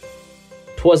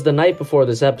'Twas the night before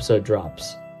this episode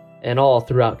drops, and all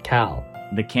throughout Cal,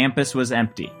 The campus was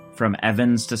empty, from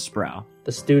Evans to Sproul,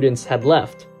 the students had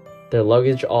left, their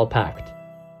luggage all packed.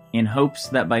 in hopes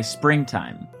that by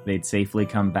springtime they'd safely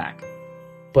come back.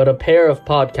 But a pair of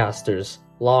podcasters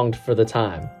longed for the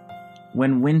time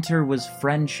When winter was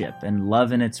friendship and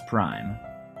love in its prime.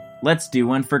 Let's do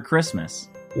one for Christmas.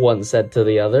 one said to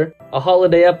the other. A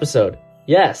holiday episode,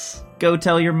 yes! Go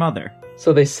tell your mother.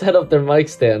 So they set up their mic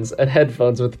stands and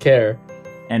headphones with care.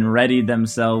 And readied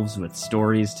themselves with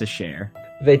stories to share.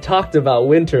 They talked about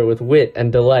winter with wit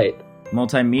and delight.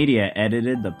 Multimedia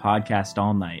edited the podcast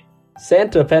all night.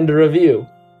 Santa penned a review.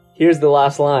 Here's the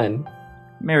last line.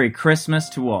 Merry Christmas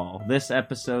to all. This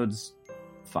episode's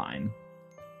fine.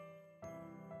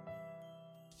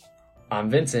 I'm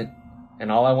Vincent,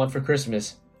 and all I want for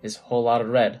Christmas is a whole lot of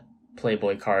red,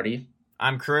 Playboy Cardi.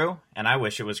 I'm Crew, and I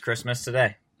wish it was Christmas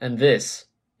today. And this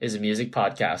is a music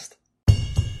podcast.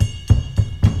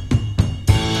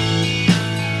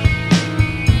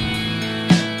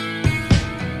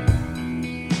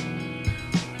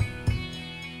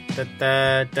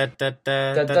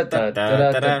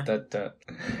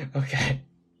 Okay.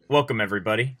 Welcome,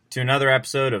 everybody, to another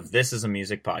episode of This is a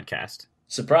Music Podcast.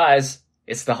 Surprise!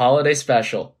 It's the holiday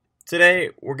special. Today,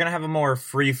 we're going to have a more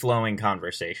free-flowing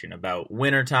conversation about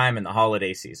wintertime and the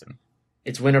holiday season.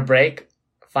 It's winter break,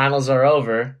 finals are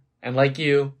over, and like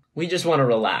you, we just want to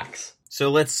relax. So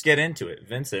let's get into it.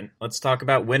 Vincent, let's talk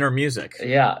about winter music.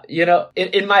 Yeah, you know,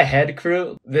 in my head,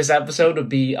 Crew, this episode would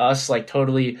be us like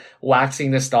totally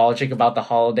waxing nostalgic about the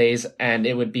holidays, and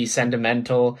it would be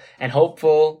sentimental and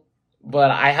hopeful.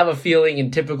 But I have a feeling in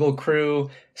typical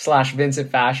Crew/Vincent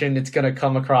fashion, it's going to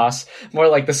come across more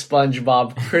like the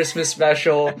SpongeBob Christmas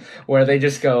special where they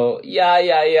just go,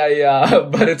 yeah.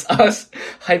 But it's us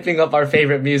hyping up our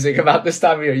favorite music about this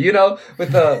time of year, you know,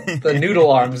 with the noodle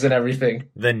arms and everything.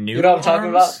 The noodle You know what I'm talking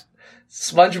about? arms?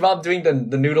 SpongeBob doing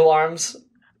the noodle arms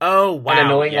Oh, wow. and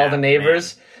annoying yeah, all the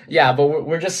neighbors. man. Yeah, but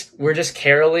we're just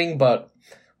caroling, but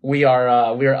we are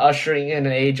ushering in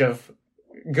an age of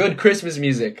good Christmas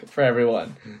music for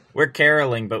everyone. We're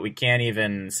caroling, but we can't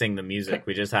even sing the music.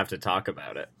 We just have to talk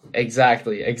about it.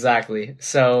 Exactly.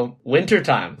 So,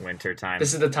 wintertime. Wintertime.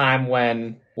 This is the time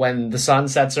when the sun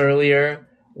sets earlier,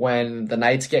 when the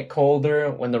nights get colder,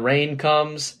 when the rain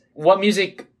comes. What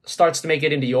music starts to make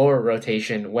it into your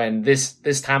rotation when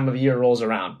this time of year rolls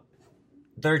around?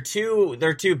 There are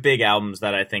two big albums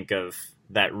that I think of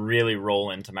that really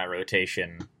roll into my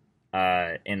rotation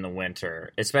in the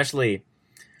winter. Especially,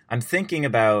 I'm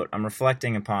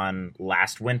reflecting upon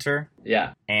last winter.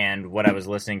 Yeah. And what I was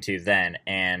listening to then.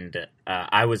 And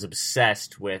I was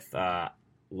obsessed with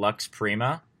Lux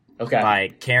Prima by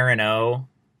Karen O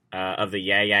of the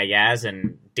Yeah Yeah Yeahs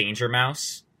and Danger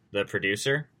Mouse, the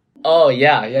producer. Oh,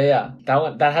 yeah. That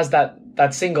one, that has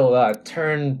that single,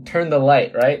 Turn the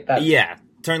Light, right? Yeah,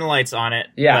 Turn the Lights on it.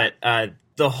 Yeah. But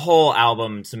the whole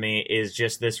album to me is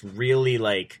just this really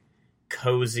like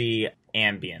cozy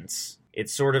ambience.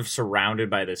 It's sort of surrounded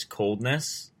by this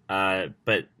coldness,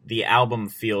 but the album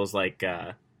feels like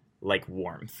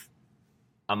warmth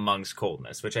amongst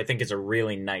coldness, which I think is a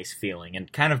really nice feeling and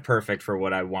kind of perfect for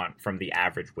what I want from the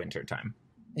average winter time.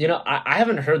 You know, I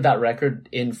haven't heard that record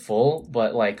in full,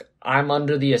 but like I'm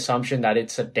under the assumption that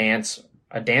it's a dance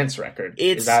record.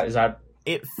 Is that?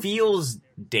 It feels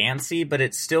dancey, but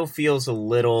it still feels a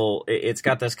little. It's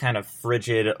got this kind of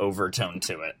frigid overtone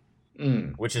to it.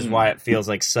 Which is why it feels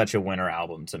like such a winter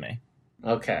album to me.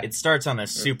 Okay. It starts on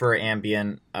this super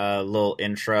ambient little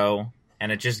intro,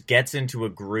 and it just gets into a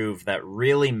groove that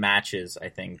really matches, I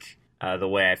think, the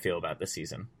way I feel about the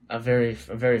season. A very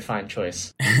fine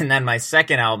choice. And then my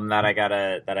second album that I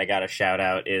gotta shout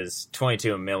out is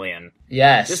 22 A Million.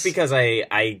 Yes. Just because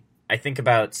I think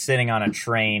about sitting on a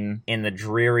train in the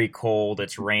dreary cold,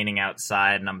 it's raining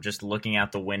outside, and I'm just looking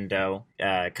out the window,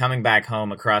 coming back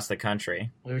home across the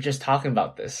country. We were just talking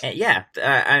about this. Yeah,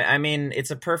 I mean,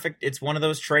 it's one of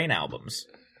those train albums.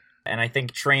 And I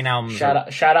think train albums... Shout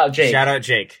out Jake.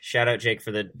 Shout out Jake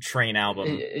for the train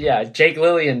album. Yeah, Jake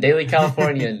Lillian, Daily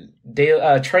Californian,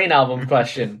 train album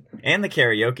question. And the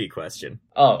karaoke question.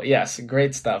 Oh, yes.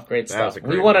 Great stuff.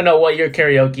 We Want to know what your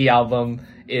karaoke album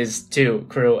is too,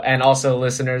 Crew. And also,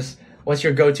 listeners, what's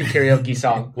your go-to karaoke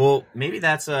song? Well, maybe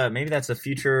that's a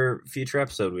future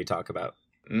episode we talk about.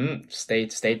 Stay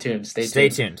tuned. Stay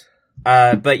tuned.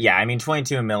 But yeah, I mean,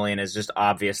 22 A Million is just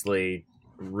obviously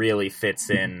really fits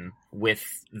in with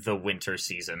the winter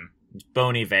season. It's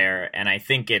Bon Iver, and I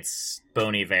think it's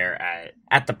Bon Iver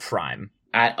at the prime.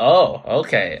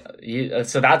 Okay.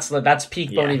 So that's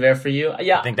peak Bon Iver for you.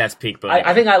 Yeah, I think that's peak Bon Iver.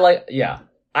 I think I like. Yeah,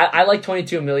 I like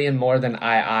 22 Million more than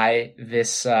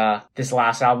this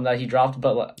last album that he dropped,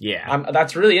 but Yeah.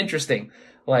 that's really interesting.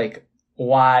 Like,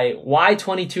 why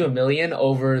 22 Million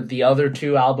over the other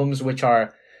two albums, which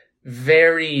are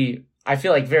I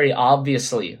feel like very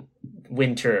obviously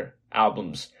winter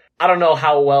albums. I don't know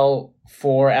how well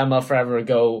For Emma Forever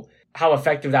Ago, how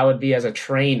effective that would be as a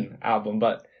train album,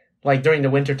 but like during the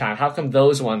winter time, how come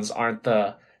those ones aren't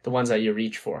the ones that you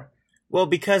reach for? Well,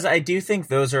 because I do think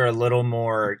those are a little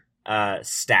more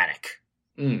static.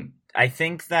 I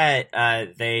think that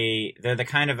they're the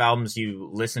kind of albums you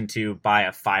listen to by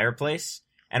a fireplace.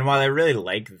 And while I really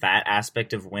like that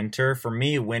aspect of winter, for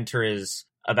me, winter is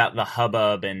about the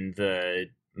hubbub and the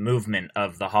movement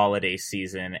of the holiday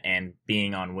season and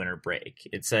being on winter break.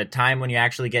 It's a time when you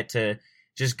actually get to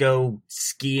just go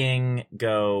skiing,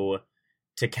 go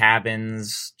to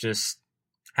cabins, just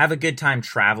have a good time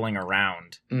traveling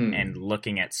around and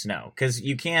looking at snow. Because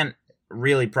you can't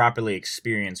really properly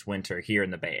experience winter here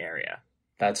in the Bay Area.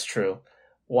 That's true.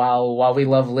 While we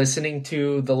love listening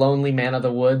to The Lonely Man of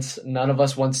the Woods, none of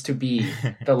us wants to be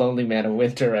the Lonely Man of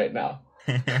Winter right now.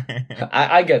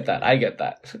 I get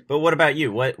that. But what about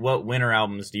you? What winter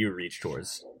albums do you reach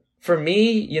towards? For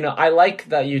me, I like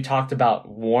that you talked about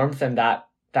warmth and that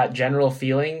general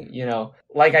feeling.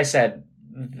 Like I said,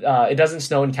 it doesn't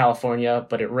snow in California,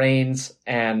 but it rains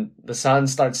and the sun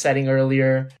starts setting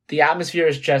earlier. The atmosphere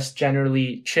is just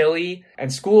generally chilly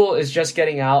and school is just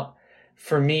getting out.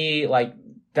 For me, like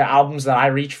the albums that I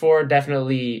reach for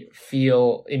definitely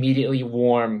feel immediately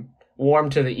warm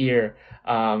to the ear.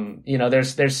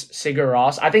 There's Sigur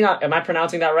Rós. Am I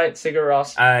pronouncing that right? Sigur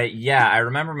Rós? Yeah, I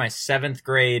remember my 7th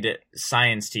grade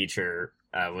science teacher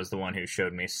was the one who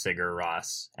showed me Sigur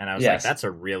Rós. And I was like, that's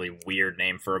a really weird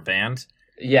name for a band.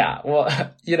 Yeah, well,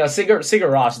 Sigur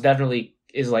Rós definitely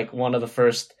is like one of the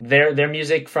first. Their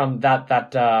music from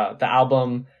the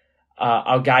album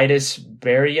Algaitis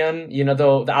Barion,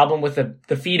 the album with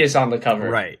the fetus on the cover.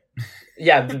 Right.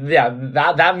 Yeah,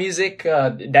 that music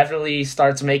definitely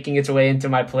starts making its way into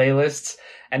my playlists,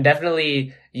 and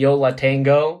definitely Yola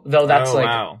Tango, though that's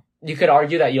wow. You could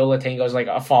argue that Yola Tango is like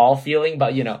a fall feeling,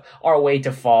 but Our Way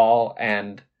to Fall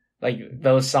and like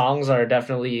those songs are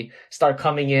definitely start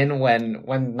coming in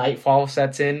when nightfall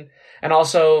sets in. And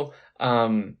also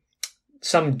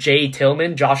some Josh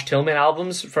Tillman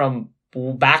albums from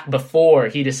back before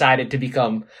he decided to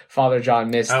become Father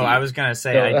John Misty. Oh, I was going to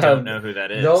say, I don't know who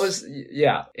that is.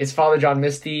 It's Father John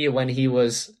Misty when he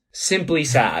was simply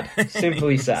sad.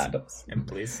 Simply sad.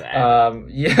 Simply sad.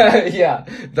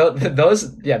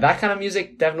 That kind of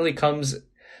music definitely comes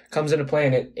into play,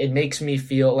 and it makes me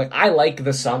feel like I like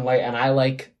the sunlight, and I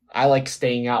like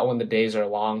staying out when the days are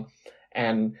long.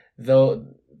 And though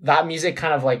that music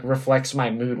kind of like reflects my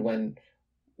mood when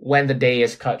the day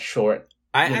is cut short.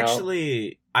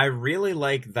 I really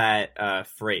like that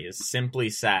phrase, simply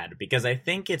sad, because I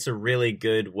think it's a really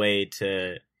good way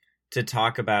to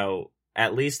talk about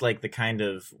at least like the kind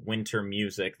of winter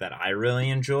music that I really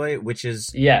enjoy, which is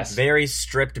very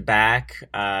stripped back,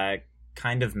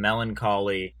 kind of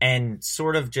melancholy and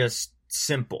sort of just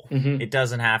simple. Mm-hmm. It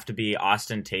doesn't have to be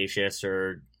ostentatious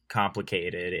or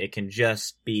complicated. It can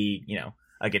just be,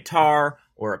 a guitar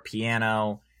or a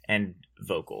piano and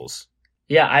vocals.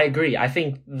 Yeah, I agree. I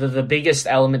think the biggest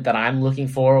element that I'm looking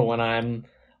for when I'm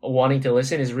wanting to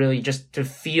listen is really just to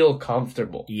feel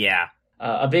comfortable. Yeah.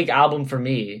 A big album for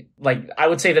me, like I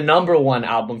would say the number one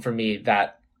album for me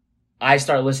that I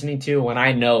start listening to when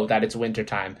I know that it's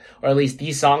wintertime, or at least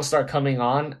these songs start coming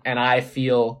on and I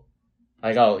feel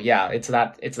like, oh yeah, it's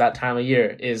that time of year,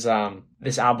 is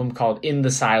this album called In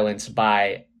the Silence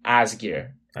by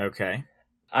Asgir. Okay.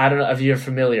 I don't know if you're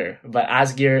familiar, but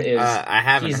Asgir is... I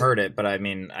haven't heard it, but I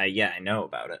mean, I know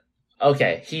about it.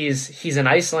 Okay, he's an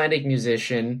Icelandic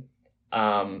musician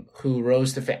who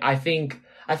rose to fame.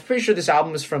 I'm pretty sure this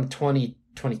album is from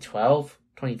 2012,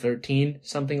 2013,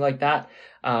 something like that.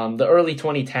 The early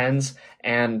 2010s,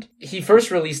 and he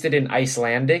first released it in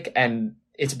Icelandic, and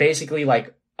it's basically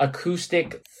like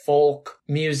acoustic folk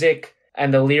music,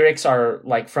 and the lyrics are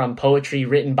like from poetry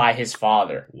written by his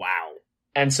father. Wow.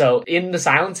 And so In the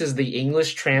Silence is the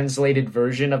English translated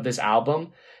version of this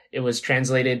album. It was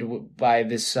translated by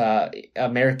this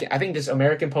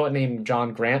American poet named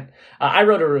John Grant. I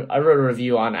wrote a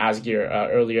review on Asgir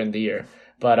earlier in the year.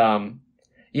 But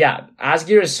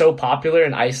Asgir is so popular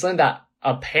in Iceland that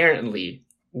apparently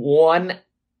 1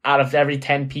 out of every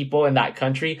 10 people in that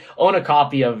country own a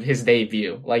copy of his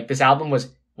debut. Like, this album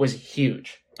was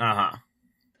huge. Uh-huh.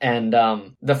 And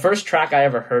the first track I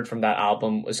ever heard from that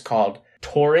album was called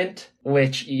Torrent,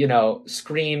 which,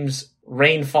 screams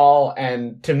rainfall,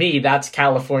 and to me, that's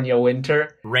California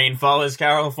winter. Rainfall is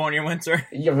California winter?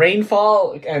 Yeah,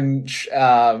 rainfall and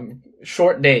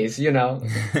short days, you know.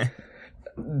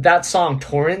 That song,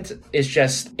 Torrent, is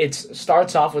just, it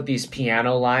starts off with these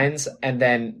piano lines and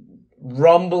then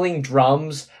rumbling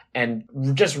drums and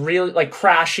just really like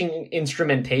crashing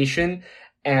instrumentation.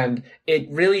 And it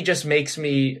really just makes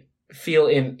me feel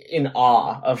in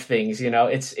awe of things, you know.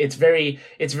 It's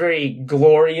very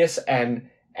glorious and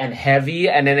heavy,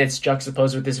 and then it's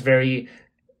juxtaposed with this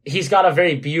he's got a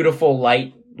very beautiful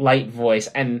light voice,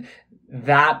 and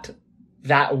that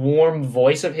warm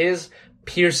voice of his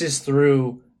pierces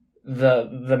through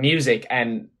the music,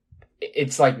 and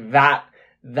it's like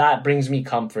that brings me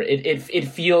comfort. It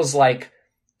feels like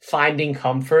finding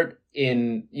comfort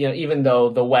in, you know, even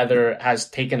though the weather has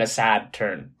taken a sad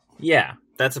turn. Yeah,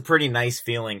 that's a pretty nice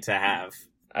feeling to have.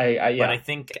 Yeah. But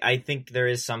I think there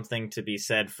is something to be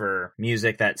said for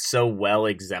music that so well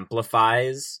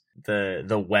exemplifies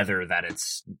the weather that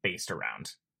it's based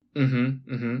around.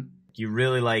 You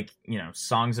really like, you know,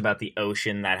 songs about the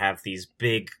ocean that have these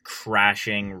big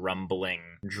crashing, rumbling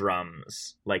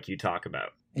drums like you talk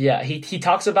about. Yeah, he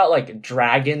talks about like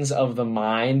dragons of the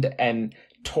mind and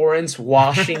torrents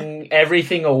washing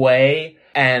everything away,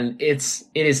 and it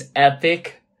is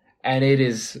epic, and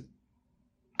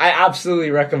I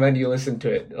absolutely recommend you listen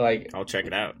to it. Like, I'll check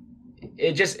it out.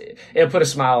 It'll put a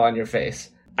smile on your face.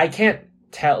 I can't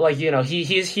tell, like, you know,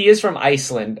 he is from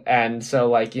Iceland, and so,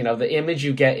 like, you know, the image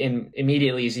you get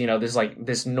immediately is, you know,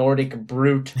 this Nordic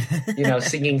brute, you know,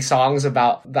 singing songs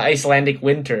about the Icelandic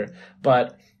winter.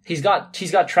 But he's got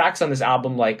tracks on this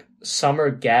album like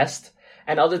Summer Guest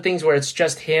and other things where it's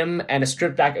just him and a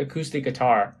stripped back acoustic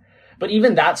guitar. But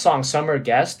even that song, Summer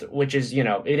Guest, which is, you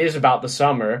know, it is about the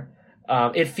summer,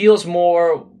 it feels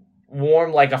more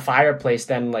warm like a fireplace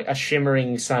than like a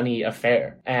shimmering sunny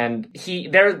affair. And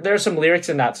there's some lyrics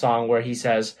in that song where he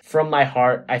says, "From my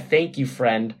heart, I thank you,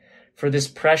 friend, for this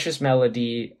precious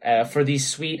melody, for these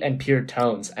sweet and pure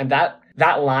tones." And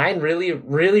that line really,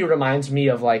 really reminds me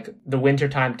of like the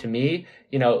wintertime to me.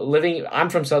 You know, I'm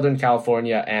from Southern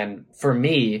California, and for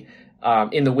me,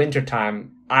 in the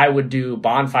wintertime, I would do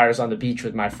bonfires on the beach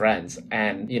with my friends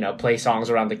and, you know, play songs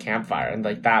around the campfire. And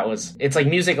like it's like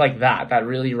music like that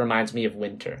really reminds me of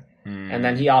winter. And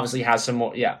then he obviously has some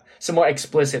more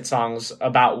explicit songs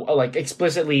about, like,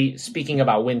 explicitly speaking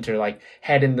about winter, like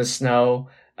Head in the Snow,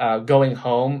 Going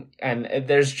Home. And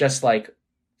there's just like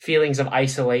feelings of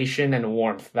isolation and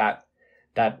warmth that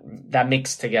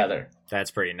mix together.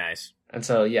 That's pretty nice. And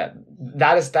so, yeah,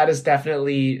 that is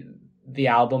definitely the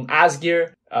album.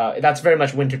 Asgear, that's very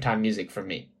much wintertime music for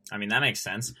me. I mean, that makes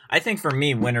sense. I think for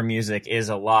me, winter music is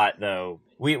a lot, though.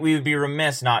 We would be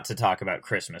remiss not to talk about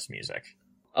Christmas music.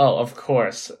 Oh, of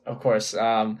course.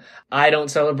 I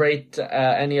don't celebrate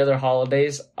any other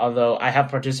holidays, although I have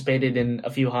participated in a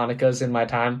few Hanukkahs in my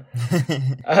time.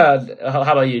 How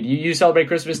about you? Do you celebrate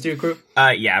Christmas too, Crew?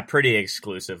 Yeah, pretty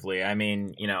exclusively. I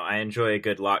mean, you know, I enjoy a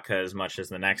good latke as much as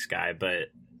the next guy, but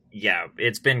yeah,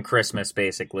 it's been Christmas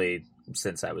basically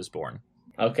since I was born.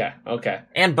 Okay.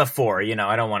 And before, you know,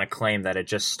 I don't want to claim that it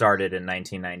just started in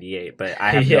 1998, but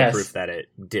I have no proof that it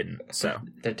didn't, so.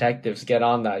 Detectives, get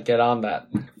on that.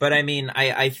 But I mean,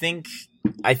 I think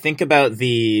about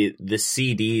the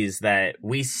CDs that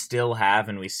we still have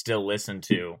and we still listen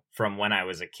to from when I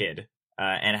was a kid,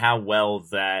 and how well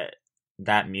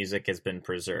that music has been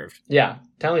preserved. Yeah,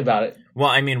 tell me about it. Well,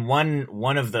 I mean,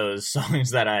 one of those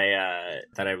songs that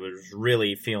I was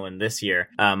really feeling this year,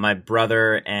 my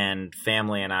brother and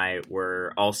family and I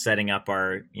were all setting up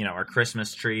our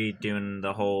Christmas tree, doing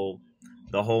the whole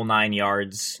 9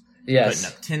 yards. Yes.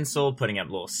 Putting up tinsel, putting up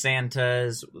little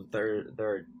Santas. There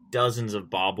are dozens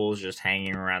of baubles just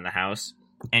hanging around the house.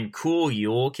 And Cool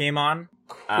Yule came on.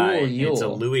 Cool Yule. It's a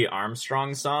Louis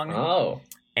Armstrong song. Oh.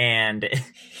 And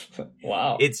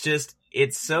wow,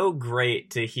 it's so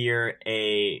great to hear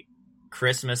a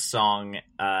Christmas song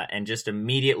and just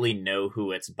immediately know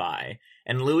who it's by.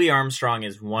 And Louis Armstrong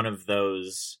is one of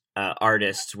those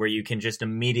artists where you can just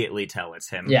immediately tell it's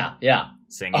him. Yeah,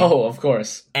 singing. Oh, of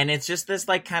course. And it's just this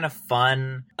like kind of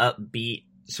fun, upbeat,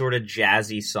 sort of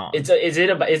jazzy song. It's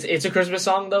a Christmas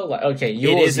song though. Like, okay,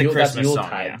 Yule, it is a Christmas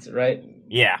song, Yuletide, right?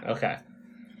 Yeah. Okay.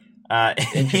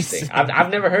 Interesting.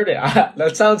 I've never heard it.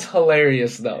 That sounds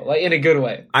hilarious though, like in a good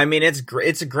way. I mean,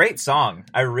 it's a great song.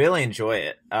 I really enjoy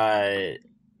it.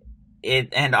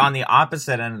 And on the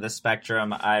opposite end of the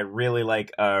spectrum, I really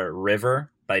like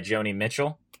River by Joni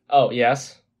Mitchell. Oh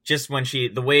yes. just when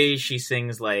the way she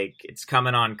sings, like, it's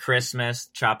coming on Christmas,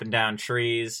 chopping down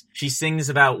trees. She sings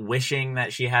about wishing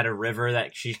that she had a river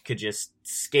that she could just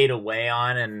skate away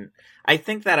on. And I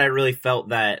think that I really felt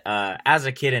that, as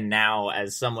a kid and now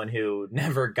as someone who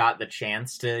never got the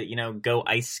chance to, go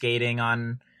ice skating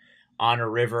on a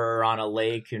river or on a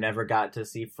lake, who never got to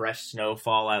see fresh snow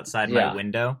fall outside my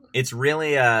window. It's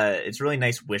really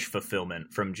nice wish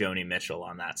fulfillment from Joni Mitchell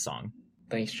on that song.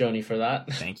 Thanks, Joni, for that.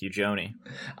 Thank you, Joni.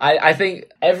 I think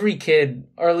every kid,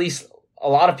 or at least a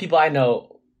lot of people I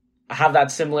know, have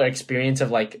that similar experience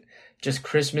of like just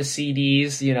Christmas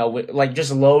CDs, like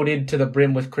just loaded to the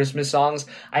brim with Christmas songs.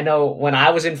 I know when I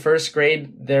was in first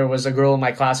grade, there was a girl in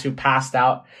my class who passed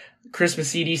out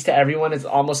Christmas CDs to everyone. It's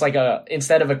almost like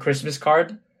instead of a Christmas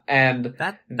card. And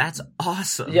that's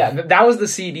awesome. Yeah, that was the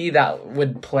CD that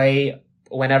would play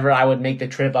whenever I would make the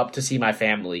trip up to see my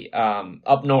family,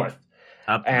 up north.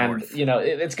 North.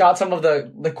 It's got some of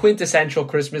the quintessential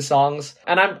Christmas songs.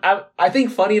 And I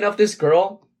think funny enough, this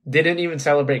girl didn't even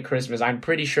celebrate Christmas. I'm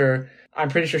pretty sure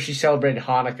she celebrated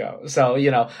Hanukkah. So,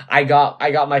 I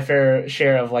got my fair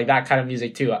share of like that kind of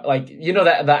music too. Like,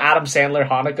 the Adam Sandler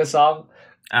Hanukkah song.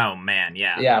 Oh man,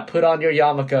 yeah. Yeah, put on your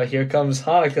yarmulke, here comes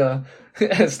Hanukkah.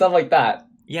 Stuff like that.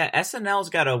 Yeah, SNL's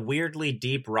got a weirdly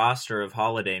deep roster of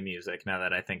holiday music now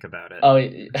that I think about it. Oh,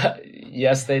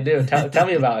 yes, they do. Tell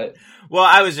me about it. Well,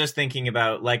 I was just thinking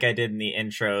about, like I did in the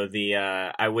intro, the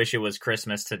I Wish It Was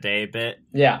Christmas Today bit.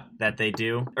 Yeah. That they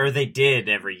do. Or they did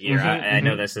every year. I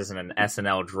know this isn't an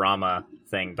SNL drama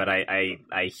thing, but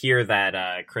I hear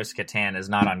that Chris Kattan is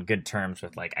not on good terms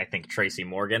with, like, I think Tracy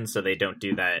Morgan, so they don't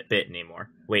do that bit anymore.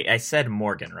 Wait, I said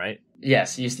Morgan, right?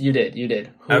 Yes, you did.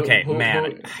 I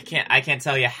can't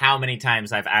tell you how many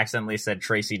times I've accidentally said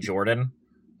Tracy Jordan.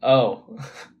 Oh.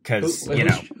 Because,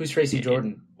 Who's Tracy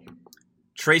Jordan?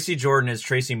 Tracy Jordan is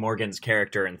Tracy Morgan's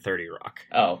character in 30 Rock.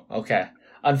 Oh, okay.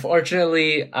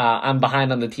 Unfortunately, I'm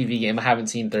behind on the TV game. I haven't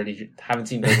seen 30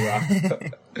 Rock.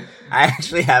 I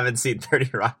actually haven't seen 30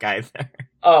 Rock either.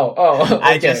 Oh, okay.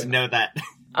 I just know that.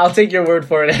 I'll take your word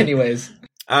for it anyways.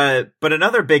 But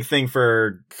another big thing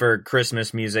for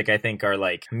Christmas music, I think, are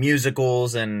like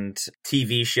musicals and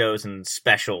TV shows and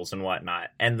specials and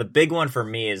whatnot. And the big one for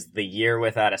me is The Year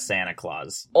Without a Santa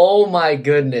Claus. Oh my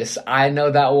goodness, I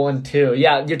know that one too.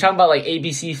 Yeah, you're talking about like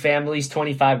ABC Family's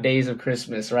 25 Days of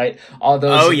Christmas, right? All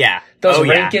those. Oh yeah.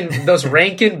 Those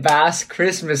Rankin Bass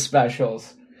Christmas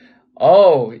specials.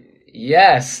 Oh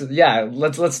yes, yeah.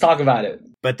 Let's talk about it.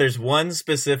 But there's one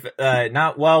specific,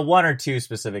 one or two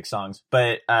specific songs.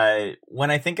 But when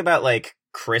I think about like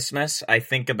Christmas, I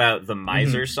think about the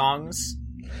Miser songs.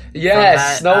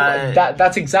 Yes,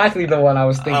 that's exactly the one I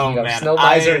was thinking of. Man, Snow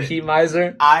Miser and Heat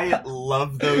Miser. I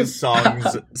love those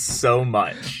songs so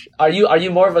much. Are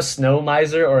you more of a Snow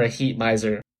Miser or a Heat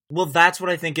Miser? Well, that's what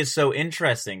I think is so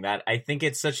interesting. That I think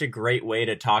it's such a great way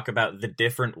to talk about the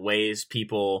different ways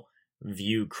people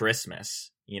view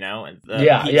Christmas.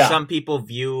 Some people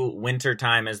view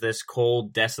wintertime as this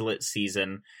cold, desolate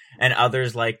season, and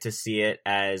others like to see it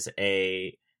as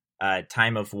a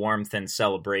time of warmth and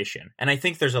celebration. And I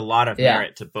think there's a lot of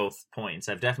merit to both points.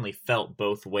 I've definitely felt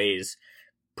both ways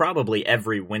probably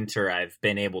every winter I've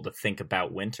been able to think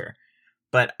about winter.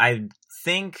 But I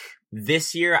think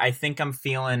this year, I think I'm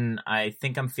feeling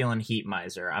Heat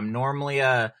Miser. I'm normally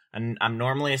a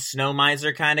Snow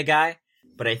Miser kind of guy.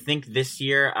 But I think this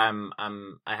year I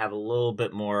have a little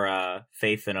bit more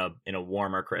faith in a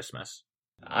warmer Christmas.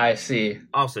 I see.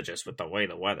 Also, just with the way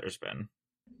the weather's been.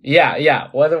 Yeah.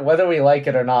 Whether we like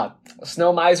it or not,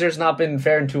 Snow Miser's not been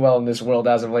faring too well in this world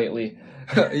as of lately.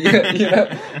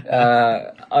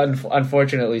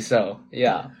 Unfortunately, so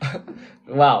yeah.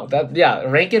 Wow.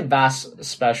 Rankin Bass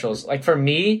specials. Like for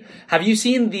me, have you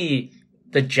seen the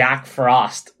Jack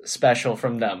Frost special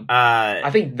from them?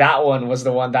 I think that one was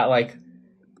the one that like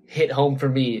hit home for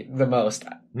me the most.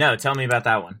 No, tell me about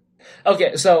that one.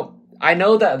 Okay, so I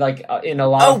know that like in a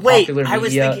lot of popular media... I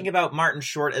was thinking about Martin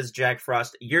Short as Jack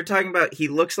Frost. You're talking about he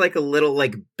looks like a little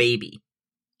like baby.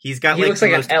 He looks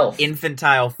like an elf.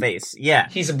 Infantile face. Yeah.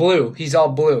 He's blue. He's all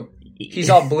blue. He's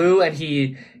all blue and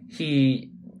he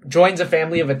joins a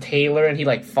family of a tailor and he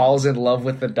like falls in love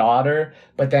with the daughter,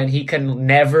 but then he can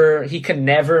never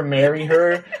marry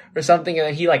her or something, and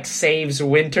then he like saves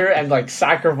Winter and like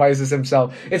sacrifices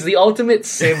himself. It's the ultimate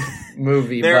simp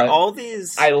movie. There are all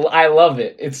these I love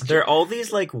it. There are all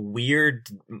these like weird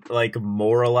like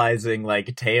moralizing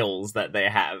like tales that they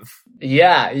have.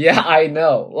 Yeah, I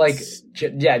know. Like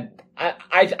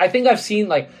I think I've seen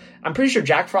like I'm pretty sure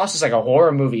Jack Frost is like a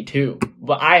horror movie too,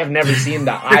 but I have never seen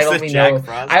that. I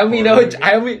only know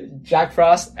Jack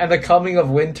Frost and The Coming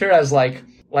of Winter as like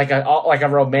like a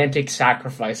romantic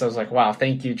sacrifice. I was like, wow,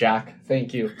 thank you, Jack.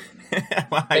 Thank you.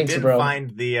 Well, I Thanks, didn't bro.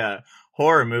 find the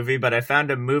horror movie, but I found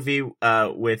a movie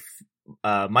with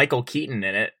Michael Keaton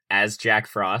in it as Jack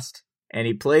Frost, and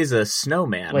he plays a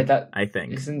snowman. Wait, that I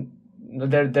think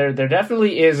there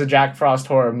definitely is a Jack Frost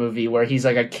horror movie where he's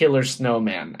like a killer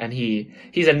snowman, and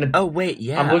he's a. Oh wait,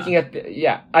 yeah. I'm looking at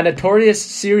a notorious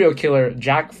serial killer,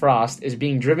 Jack Frost, is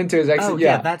being driven to his exit. Oh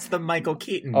yeah, that's the Michael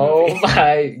Keaton movie. Oh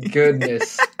my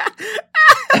goodness.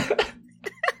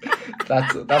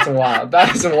 That's wild.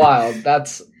 That is wild.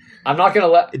 I'm not gonna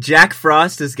let Jack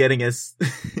Frost is getting a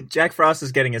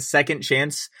second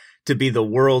chance to be the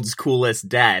world's coolest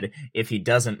dad if he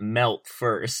doesn't melt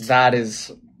first. That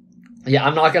is, yeah,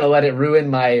 I'm not gonna let it ruin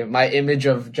my image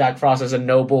of Jack Frost as a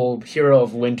noble hero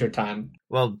of wintertime.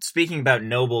 Well, speaking about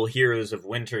noble heroes of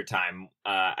wintertime,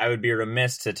 I would be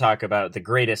remiss to talk about the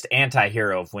greatest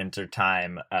anti-hero of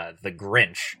wintertime, the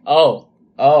Grinch. Oh,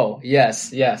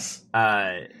 yes.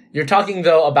 You're talking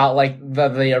though about like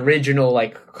the original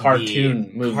like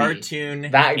cartoon movie,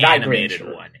 that animated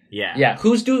Grinch one. Yeah.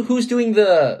 Who's doing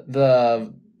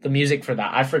the music for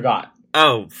that? I forgot.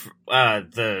 Oh,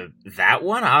 that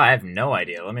one? I have no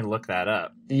idea. Let me look that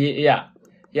up. Yeah.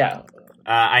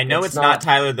 I know it's not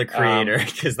Tyler the Creator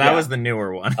because that was the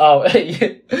newer one. Oh,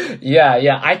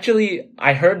 yeah. Actually,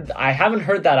 I haven't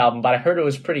heard that album, but I heard it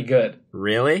was pretty good.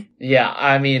 Really? Yeah,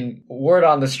 I mean, word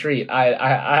on the street.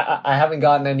 I haven't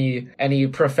gotten any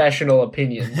professional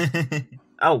opinions.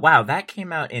 Oh wow, that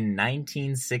came out in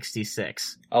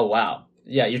 1966. Oh wow.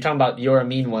 Yeah, you're talking about You're a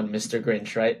Mean One, Mr.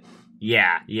 Grinch, right?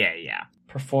 Yeah.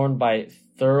 Performed by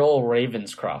Thurl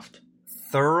Ravenscroft.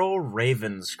 Thurl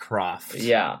Ravenscroft.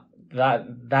 Yeah.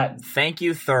 That Thank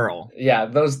you, Thurl. Yeah,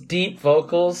 those deep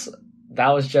vocals, that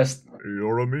was just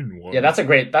You're a mean one. Yeah, that's a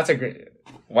great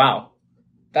wow.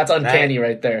 That's uncanny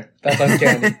right there. That's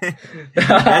uncanny.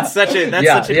 That's such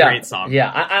a great song. Yeah,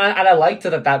 and I liked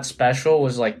that special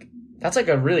was like that's like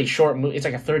a really short movie. It's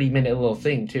like a 30-minute little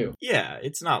thing too. Yeah,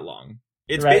 it's not long.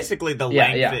 It's right? basically the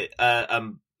length.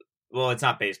 Well, it's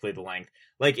not basically the length.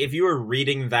 Like, if you were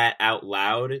reading that out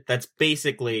loud, that's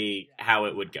basically how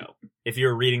it would go. If you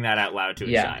were reading that out loud to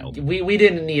a child. We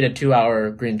didn't need a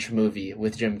 2-hour Grinch movie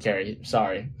with Jim Carrey.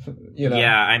 Sorry.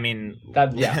 Yeah, I mean,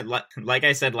 like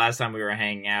I said last time we were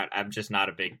hanging out, I'm just not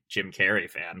a big Jim Carrey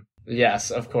fan.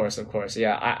 Yes, of course.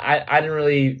 Yeah, I didn't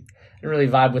really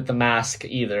vibe with The Mask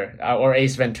either, or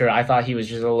Ace Ventura. I thought he was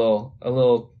just a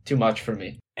little too much for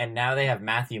me. And now they have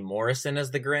Matthew Morrison as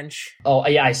the Grinch. Oh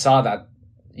yeah, I saw that.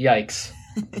 Yikes.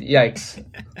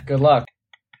 Good luck.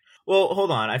 Well,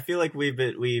 hold on. I feel like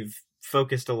we've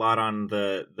focused a lot on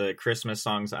the Christmas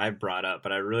songs I've brought up,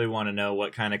 but I really want to know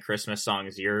what kind of Christmas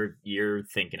songs you're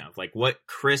thinking of. Like, what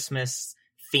Christmas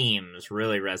themes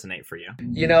really resonate for you?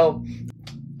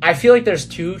 I feel like there's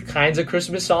two kinds of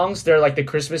Christmas songs. They're like the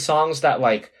Christmas songs that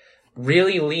like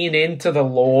really lean into the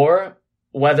lore,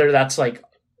 whether that's like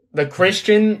the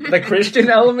Christian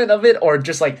element of it or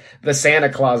just like the Santa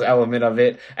Claus element of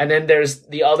it. And then there's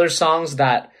the other songs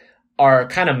that are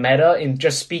kind of meta in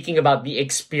just speaking about the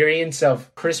experience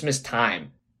of Christmas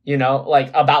time,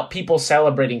 like about people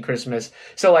celebrating Christmas.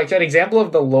 So like an example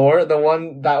of the lore, the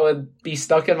one that would be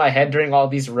stuck in my head during all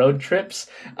these road trips,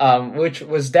 which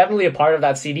was definitely a part of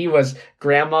that CD, was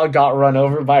Grandma Got Run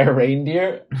Over by a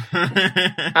Reindeer.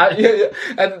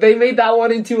 And they made that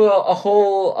one into a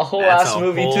whole ass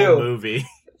movie too.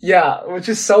 Yeah, which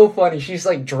is so funny. She's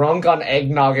like drunk on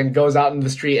eggnog and goes out in the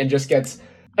street and just gets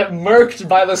murked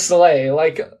by the sleigh.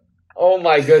 Like, oh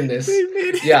my goodness. They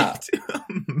made it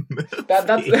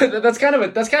that's kind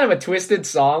of a twisted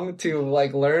song to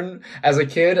like learn as a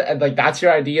kid, and like that's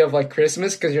your idea of like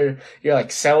Christmas because you're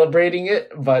like celebrating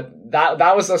it. But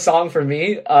that was a song for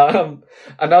me.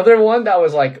 Another one that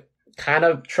was like kind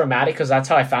of traumatic because that's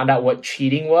how I found out what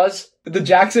cheating was. The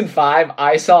Jackson 5,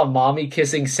 I Saw Mommy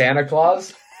Kissing Santa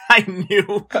Claus. I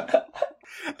knew.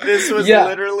 This was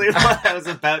literally what I was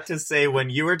about to say when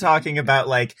you were talking about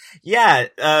like,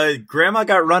 Grandma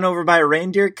Got Run Over by a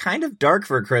Reindeer, kind of dark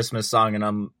for a Christmas song,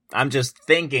 and I'm just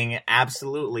thinking,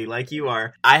 absolutely, like you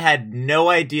are. I had no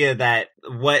idea that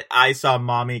what I Saw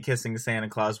Mommy Kissing Santa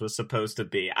Claus was supposed to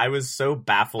be. I was so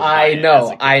baffled by it.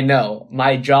 I know.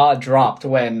 My jaw dropped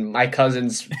when my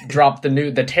cousins dropped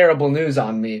the terrible news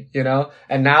on me,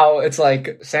 And now it's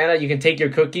like, Santa, you can take your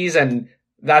cookies and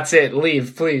that's it.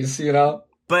 Leave, please,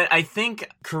 But I think,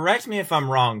 correct me if I'm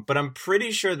wrong, but I'm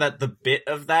pretty sure that the bit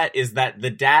of that is that the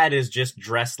dad is just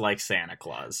dressed like Santa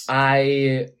Claus.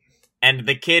 And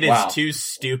the kid is too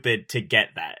stupid to get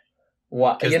that.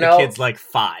 Because the kid's like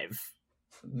 5.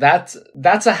 That's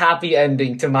a happy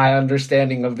ending to my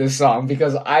understanding of this song,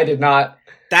 because I did not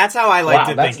That's how I like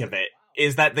Wow, to think of it.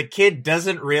 Is that the kid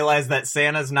doesn't realize that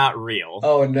Santa's not real.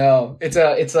 Oh no. It's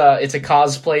a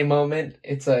cosplay moment.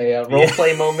 It's a role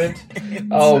play moment.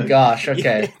 Gosh,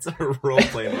 okay. It's a role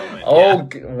play moment.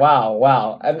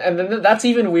 Wow. And then that's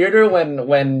even weirder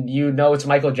when you know it's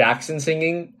Michael Jackson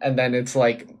singing and then it's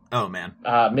like oh man.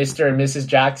 Mr. and Mrs.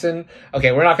 Jackson.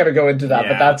 Okay, we're not going to go into that,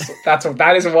 but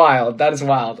that is wild. That is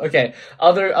wild. Okay.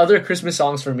 Other Christmas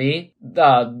songs for me.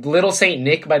 Little Saint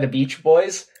Nick by the Beach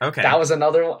Boys. Okay. That was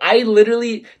another one.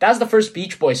 That was the first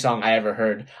Beach Boys song I ever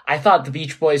heard. I thought the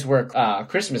Beach Boys were a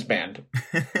Christmas band.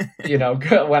 When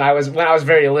I was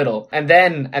very little. And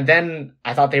then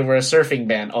I thought they were a surfing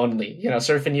band only.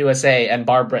 Surfing USA and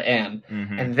Barbara Ann.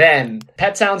 Mm-hmm. And then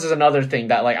Pet Sounds is another thing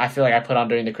that I feel like I put on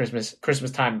during the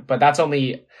Christmas time. But that's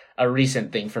only a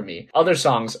recent thing for me. Other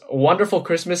songs, Wonderful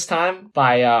Christmas Time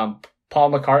by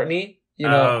Paul McCartney.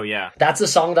 Oh, yeah. That's a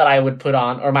song that I would put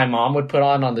on, or my mom would put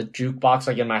on the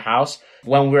jukebox, in my house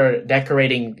when we're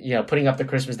decorating, putting up the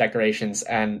Christmas decorations.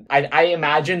 And I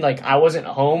imagine, I wasn't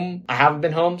home. I haven't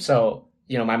been home. So,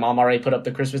 my mom already put up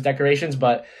the Christmas decorations,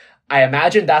 but I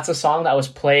imagine that's a song that was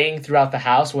playing throughout the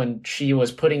house when she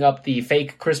was putting up the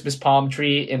fake Christmas palm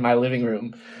tree in my living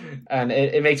room. And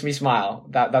it makes me smile,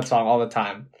 that song all the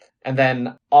time. And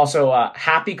then also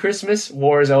Happy Christmas,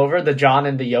 War is Over, the John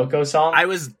and the Yoko song. I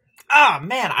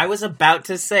was about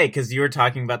to say, because you were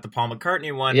talking about the Paul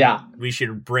McCartney one. Yeah. We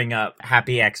should bring up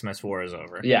Happy Xmas, War is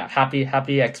Over. Yeah, Happy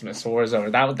Xmas, War is Over.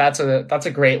 That's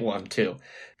a great one too.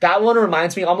 That one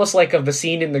reminds me almost of the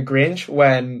scene in The Grinch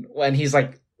when he's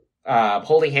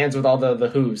holding hands with all the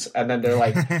Who's, and then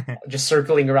they're just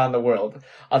circling around the world.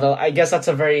 Although I guess that's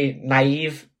a very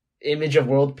naive image of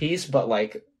world peace, but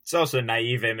it's also a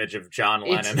naive image of John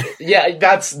Lennon. Yeah,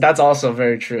 that's also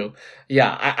very true. Yeah,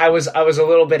 I was a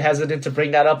little bit hesitant to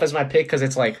bring that up as my pick because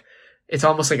it's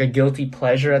almost like a guilty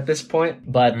pleasure at this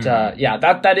point. But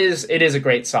it is a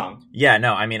great song. Yeah,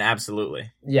 no, I mean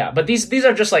absolutely. Yeah, but these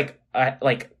are just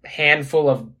a handful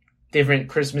of different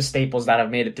Christmas staples that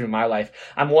have made it through my life.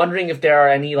 I'm wondering if there are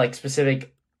any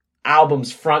specific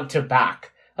albums front to back.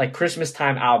 Christmas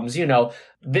time albums,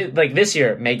 this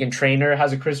year, Meghan Trainor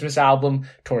has a Christmas album.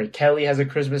 Tori Kelly has a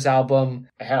Christmas album.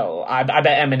 Hell, I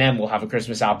bet Eminem will have a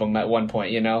Christmas album at one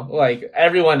point,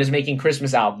 everyone is making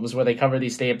Christmas albums where they cover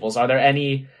these staples. Are there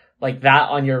any that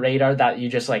on your radar that you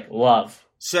just love?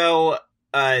 So,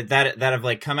 that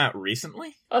have come out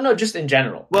recently? Oh no, just in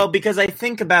general. Well, because I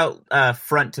think about,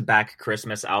 front to back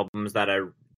Christmas albums that I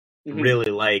really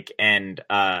like, and,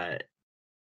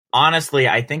 honestly,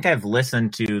 I think I've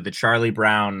listened to the Charlie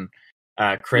Brown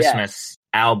Christmas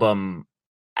album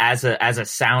as a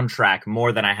soundtrack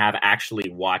more than I have actually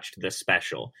watched the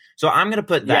special. So I'm going to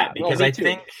put that because I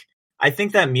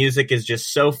think that music is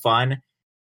just so fun,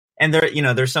 and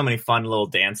there's so many fun little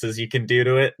dances you can do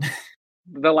to it.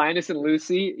 The Linus and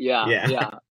Lucy,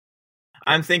 yeah.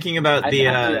 I'm thinking about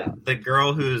the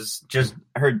girl who's just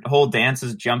her whole dance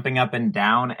is jumping up and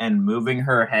down and moving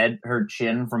her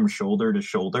chin from shoulder to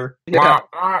shoulder. Yeah.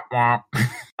 But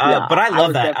I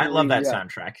love that. I love that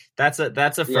soundtrack. That's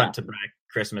a front to back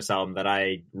Christmas album that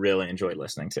I really enjoy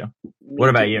listening to. What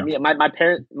about you?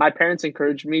 My parents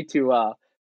encouraged me to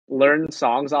learn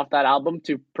songs off that album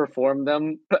to perform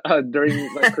them during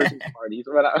Christmas parties.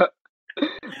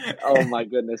 Oh my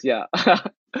goodness, yeah.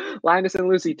 Linus and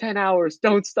Lucy, 10 hours,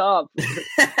 don't stop.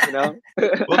 Well,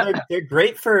 they're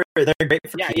great for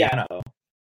piano. Yeah.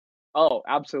 Oh,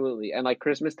 absolutely. And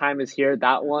Christmas Time is Here,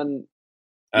 that one.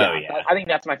 I think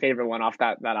that's my favorite one off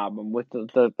that album with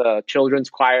the children's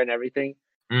choir and everything.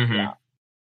 Mm-hmm. Yeah.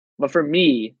 But for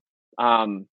me,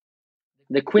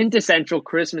 the quintessential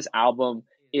Christmas album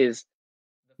is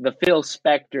the Phil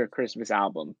Spector Christmas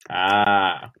album.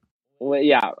 Well,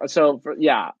 yeah. So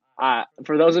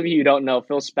for those of you who don't know,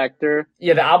 Phil Spector.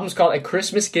 Yeah, the album's called A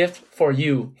Christmas Gift for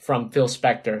You from Phil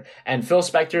Spector. And Phil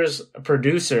Spector's a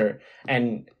producer.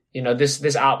 And,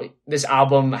 this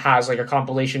album has a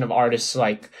compilation of artists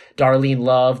like Darlene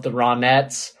Love, the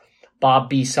Ronettes, Bob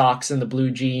B. Sox and the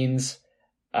Blue Jeans.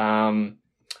 And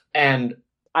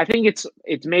I think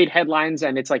it's made headlines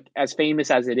and it's as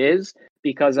famous as it is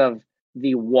because of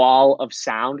the wall of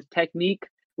sound technique,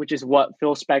 which is what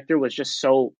Phil Spector was just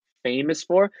so famous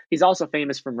for. He's also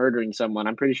famous for murdering someone.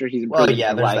 I'm pretty sure he's there's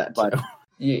that but too.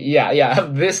 Yeah.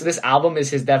 This album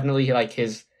is definitely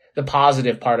the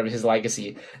positive part of his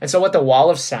legacy. And so what the wall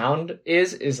of sound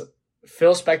is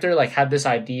Phil Spector had this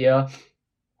idea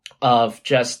of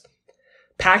just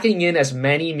packing in as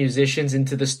many musicians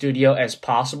into the studio as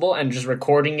possible and just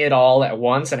recording it all at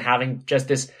once and having just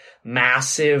this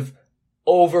massive,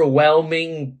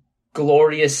 overwhelming,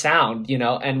 glorious sound,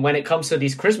 And when it comes to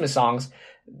these Christmas songs,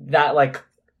 that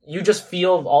you just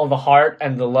feel all the heart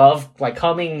and the love like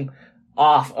coming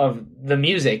off of the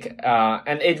music,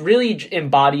 and it really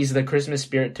embodies the Christmas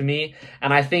spirit to me.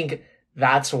 And I think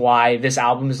that's why this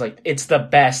album is like, it's the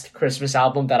best Christmas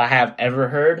album that I have ever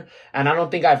heard. And I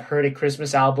don't think I've heard a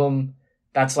Christmas album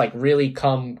that's like really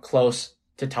come close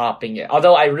to topping it.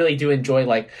 Although I really do enjoy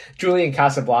like Julian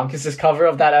Casablancas' cover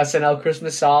of that SNL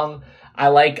Christmas song. I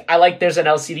like there's an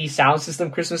LCD Sound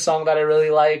System Christmas song that I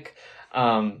really like.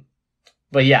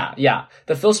 But yeah.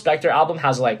 The Phil Spector album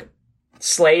has like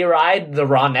Sleigh Ride, the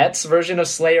Ronettes version of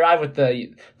Sleigh Ride with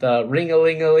the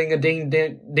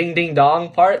ring-a-ling-a-ling-a-ding-ding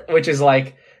dong part, which is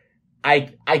like, I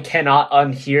cannot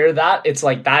unhear that. It's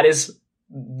like, that is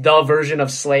the version of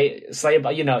Sleigh,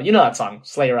 you know that song,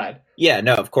 Sleigh Ride. Yeah,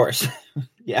 no, of course.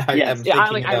 I'm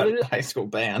thinking about I High School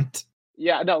Band.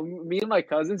 Yeah, no, me and my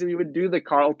cousins, we would do the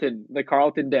Carlton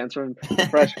dance from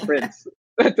Fresh Prince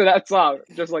to that song.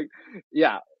 Just like,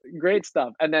 yeah, great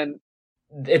stuff. And then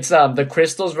it's the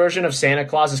Crystals version of Santa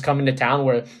Claus is Coming to Town,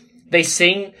 where they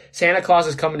sing Santa Claus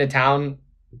is Coming to Town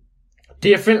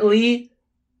differently.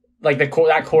 Like that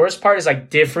chorus part is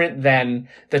like different than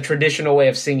the traditional way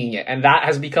of singing it, and that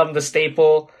has become the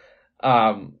staple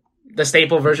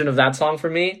version of that song for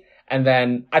me. And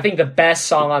then I think the best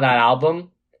song on that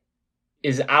album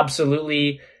is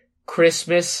absolutely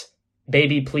Christmas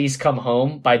Baby Please Come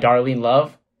Home by Darlene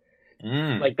Love.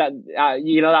 Like that,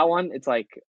 you know that one? It's like,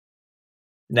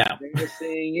 no. They're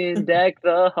singing Deck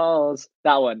the Halls.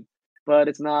 That one. But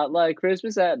it's not like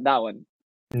Christmas at that one.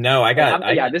 No,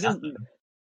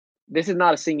 this is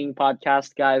not a singing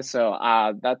podcast, guys, so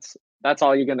that's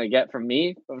all you're gonna get from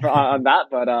me on that.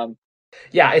 But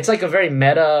yeah, it's like a very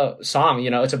meta song, you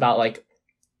know. It's about like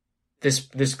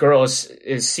this girl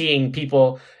is seeing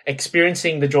people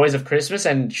experiencing the joys of Christmas,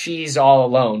 and she's all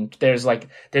alone. There's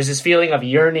this feeling of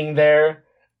yearning there,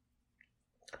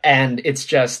 and I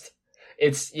think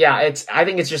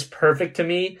it's just perfect to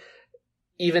me,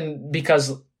 even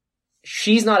because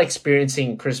she's not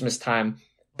experiencing Christmas time,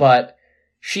 but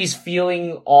she's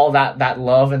feeling all that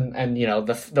love and you know,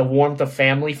 the warmth of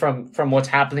family from what's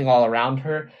happening all around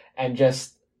her, and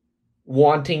just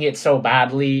wanting it so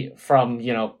badly from,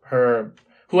 you know, her,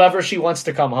 whoever she wants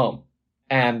to come home.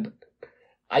 And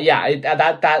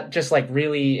that just like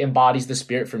really embodies the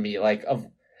spirit for me. Like,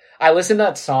 I listen to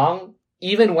that song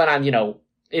even when I'm, you know,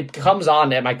 it comes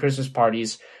on at my Christmas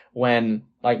parties when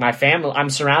like I'm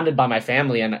surrounded by my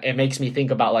family, and it makes me think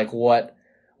about like what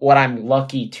I'm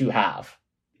lucky to have.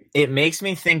 It makes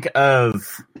me think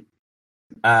of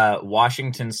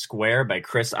Washington Square by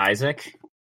Chris Isaak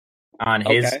on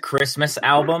his Christmas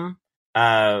album,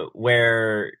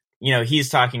 where, you know, he's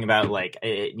talking about like,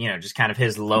 you know, just kind of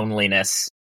his loneliness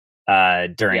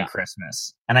during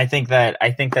Christmas. And I think that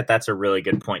that's a really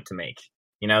good point to make.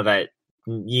 You know, that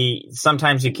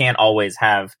sometimes you can't always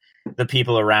have the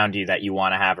people around you that you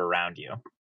want to have around you.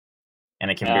 And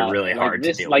it can be really hard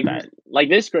to deal with that. Like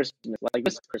this Christmas,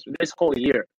 this whole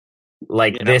year.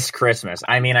 This Christmas.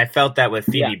 I mean, I felt that with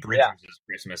Phoebe Bridgers'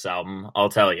 Christmas album, I'll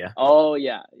tell you. Oh,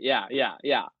 yeah.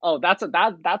 Oh, that's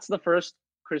the first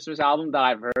Christmas album that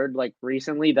I've heard like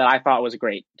recently that I thought was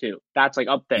great too. That's like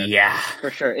up there. Yeah. For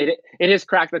sure. It has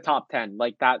cracked the top 10.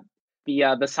 Like that,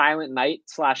 the Silent Night /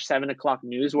 7 o'clock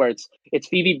news, where it's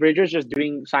Phoebe Bridgers just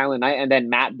doing Silent Night, and then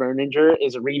Matt Berninger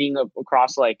is reading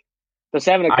across like the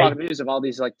 7 o'clock news of all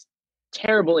these like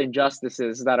terrible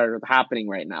injustices that are happening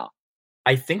right now.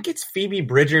 I think it's Phoebe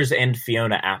Bridgers and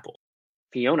Fiona Apple.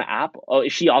 Fiona Apple? Oh,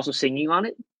 is she also singing on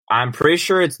it? I'm pretty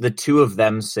sure it's the two of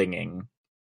them singing.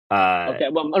 Okay,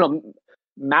 well, no,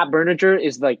 Matt Berninger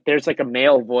is like, there's like a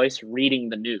male voice reading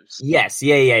the news. Yes,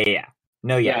 yeah.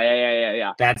 No, yeah.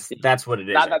 Yeah. That's what it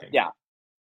is. Yeah.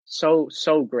 So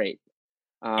great.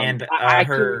 And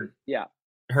her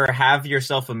Have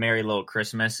Yourself a Merry Little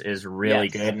Christmas is really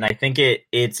good, and I think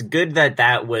it's good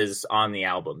that was on the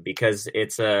album, because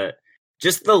it's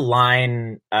just the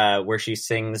line where she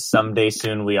sings "Someday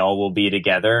Soon We All Will Be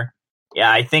Together."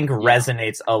 Yeah, I think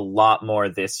resonates a lot more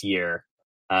this year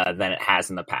than it has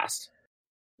in the past.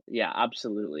 Yeah,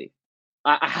 absolutely.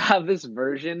 I have this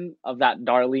version of that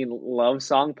Darlene Love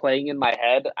song playing in my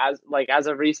head as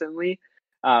of recently.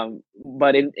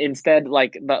 But instead,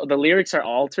 like the lyrics are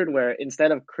altered, where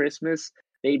instead of Christmas,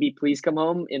 baby, please come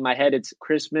home, in my head, it's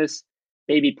Christmas,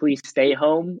 baby, please stay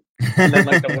home. And then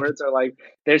like the words are like,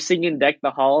 they're singing Deck the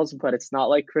Halls, but it's not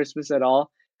like Christmas at all.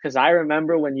 Cause I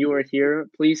remember when you were here,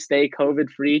 please stay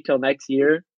COVID free till next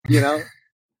year, you know?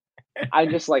 I'm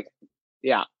just like,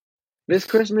 yeah, this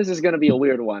Christmas is going to be a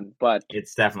weird one, but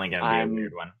it's definitely going to be a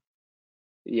weird one.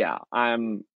 Yeah.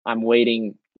 I'm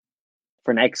waiting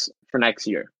for next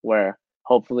year, where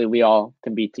hopefully we all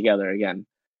can be together again.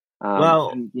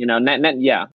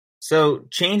 Yeah. So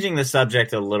changing the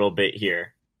subject a little bit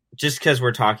here, just because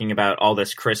we're talking about all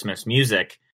this Christmas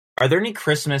music, are there any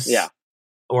Christmas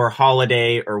or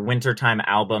holiday or wintertime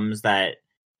albums that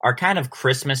are kind of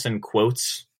Christmas in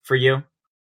quotes for you?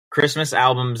 Christmas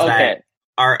albums that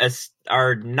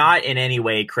are not in any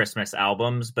way Christmas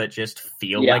albums, but just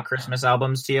feel like Christmas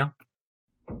albums to you?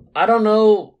 I don't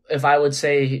know if I would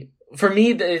say, for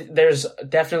me, there's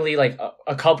definitely like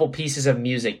a couple pieces of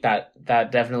music that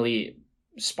definitely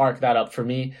spark that up for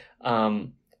me.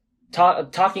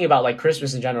 Talking about like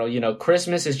Christmas in general,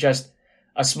 Christmas is just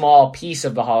a small piece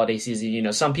of the holiday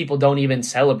season. Some people don't even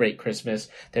celebrate Christmas.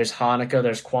 There's Hanukkah,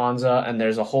 there's Kwanzaa, and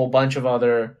there's a whole bunch of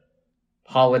other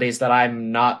holidays that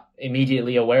I'm not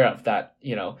immediately aware of that,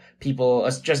 people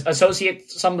just associate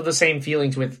some of the same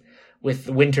feelings with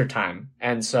wintertime.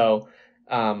 And so,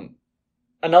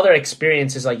 another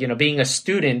experience is like, being a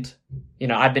student.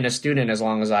 I've been a student as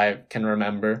long as I can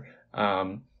remember.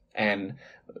 And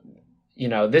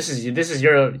this is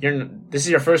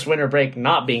your first winter break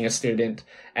not being a student,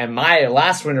 and my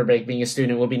last winter break being a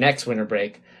student will be next winter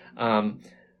break.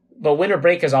 But winter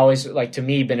break has always, like, to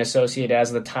me, been associated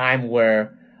as the time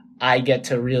where I get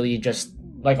to really just,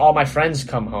 like, all my friends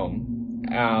come home,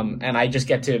 and I just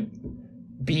get to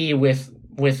be with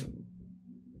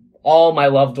all my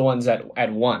loved ones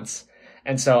at once.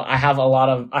 And so I have a lot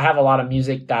of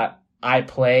music that I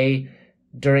play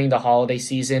during the holiday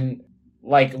season,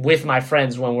 like with my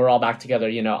friends when we're all back together.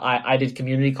 I did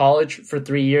community college for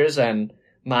 3 years, and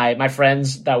my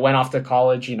friends that went off to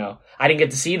college, I didn't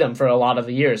get to see them for a lot of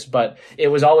the years, but it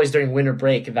was always during winter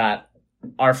break that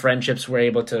our friendships were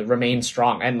able to remain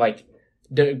strong and like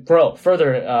grow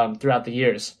further throughout the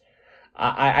years.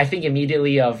 I think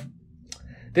immediately of,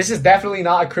 this is definitely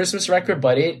not a Christmas record,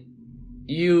 but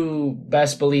you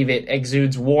best believe it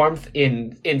exudes warmth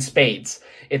in spades.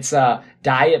 It's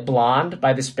Diet Blonde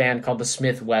by this band called the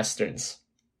Smith Westerns.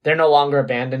 They're no longer a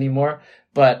band anymore,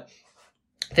 but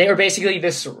they were basically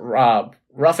this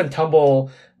rough and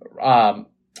tumble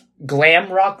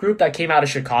glam rock group that came out of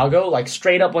Chicago. Like,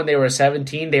 straight up when they were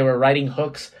 17, they were writing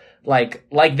hooks like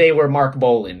they were Mark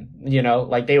Bolan,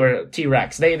 like they were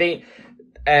T-Rex. They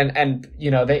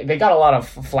got a lot of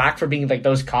flack for being like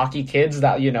those cocky kids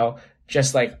that,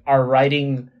 just like are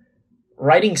writing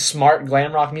smart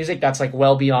glam rock music that's like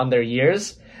well beyond their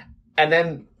years. And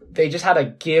then they just had a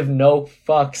give no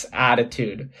fucks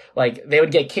attitude. Like, they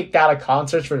would get kicked out of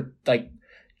concerts for like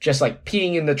just like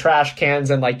peeing in the trash cans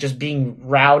and like just being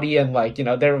rowdy, and like,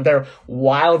 they're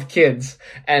wild kids.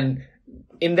 And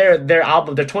in their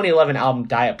album, their 2011 album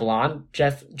Diet Blonde,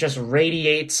 Jeff just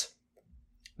radiates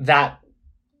that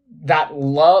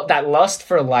love, that lust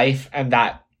for life, and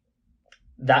that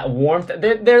warmth.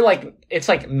 They're like, it's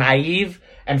like naive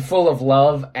and full of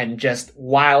love and just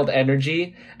wild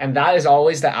energy. And that is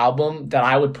always the album that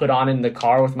I would put on in the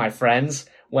car with my friends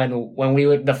when we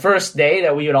would, the first day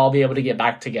that we would all be able to get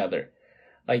back together.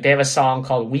 Like, they have a song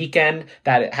called Weekend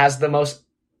that has the most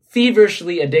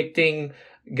feverishly addicting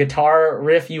guitar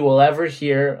riff you will ever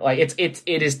hear. Like, it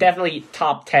is definitely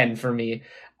top 10 for me.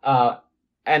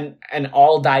 And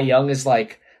All Die Young is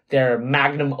like their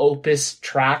magnum opus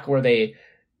track where they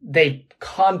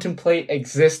contemplate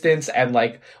existence and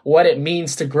like what it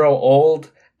means to grow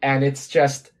old. And it's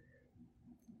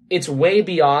way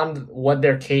beyond what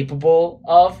they're capable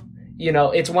of.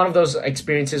 It's one of those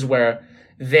experiences where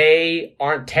they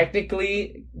aren't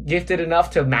technically gifted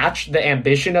enough to match the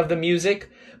ambition of the music,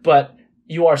 but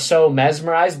you are so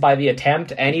mesmerized by the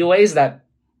attempt anyways that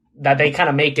they kind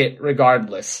of make it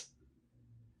regardless.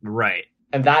 Right.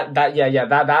 And that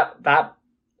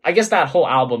I guess that whole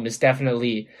album is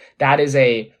definitely, that is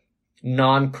a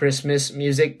non-Christmas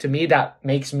music to me that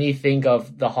makes me think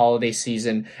of the holiday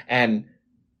season and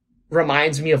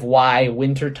reminds me of why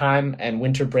wintertime and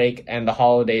winter break and the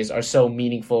holidays are so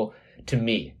meaningful to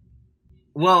me.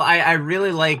 Well, I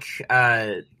really like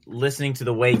listening to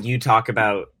the way you talk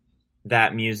about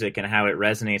that music and how it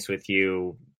resonates with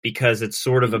you, because it's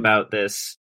sort of about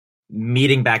this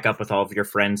meeting back up with all of your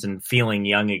friends and feeling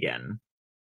young again.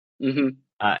 Mm-hmm.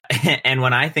 And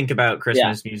when I think about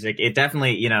Christmas music, it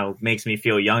definitely, makes me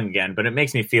feel young again, but it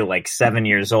makes me feel like 7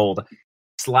 years old,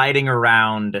 sliding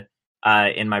around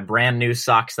in my brand new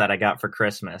socks that I got for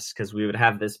Christmas, because we would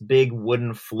have this big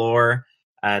wooden floor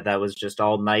that was just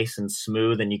all nice and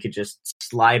smooth, and you could just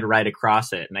slide right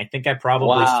across it. And I think I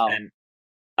probably spent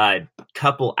a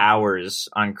couple hours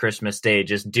on Christmas Day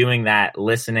just doing that,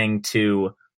 listening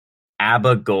to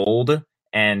ABBA Gold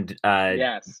and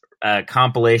a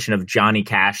compilation of Johnny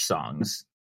Cash songs.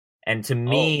 And to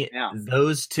me,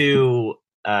 those two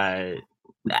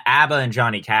ABBA and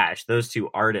Johnny Cash, those two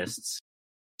artists,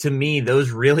 to me,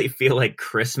 those really feel like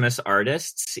Christmas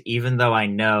artists, even though I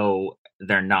know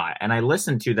they're not. And I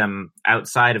listen to them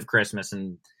outside of Christmas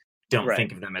and don't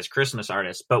think of them as Christmas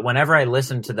artists. But whenever I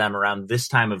listen to them around this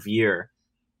time of year,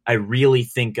 I really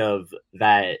think of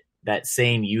that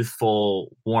same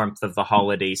youthful warmth of the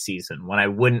holiday season, when I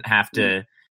wouldn't have to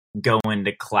go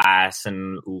into class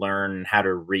and learn how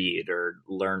to read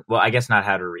I guess not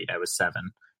how to read. I was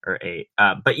 7 or 8.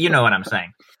 But you know what I'm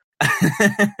saying.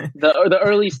 the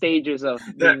early stages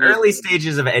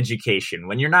of education,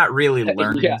 when you're not really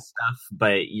learning stuff,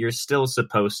 but you're still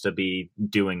supposed to be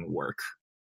doing work.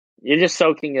 You're just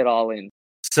soaking it all in.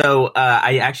 So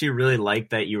I actually really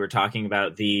like that you were talking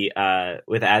about the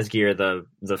with Asgeir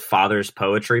the father's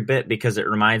poetry bit, because it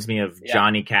reminds me of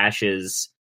Johnny Cash's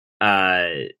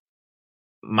My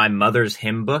Mother's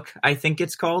Hymn Book, I think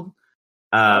it's called.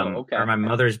 Or My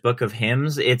Mother's Book of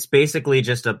Hymns. It's basically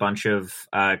just a bunch of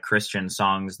Christian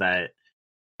songs that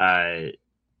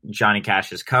Johnny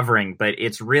Cash is covering, but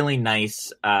it's really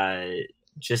nice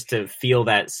just to feel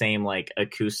that same like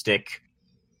acoustic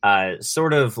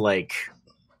sort of like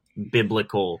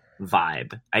biblical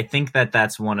vibe. I think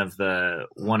that's one of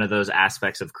those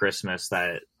aspects of Christmas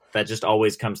that just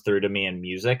always comes through to me in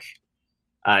music.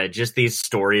 Just these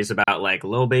stories about like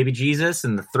little baby Jesus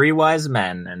and the 3 wise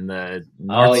men and the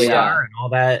North Star and all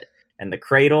that, and the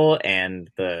cradle and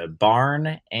the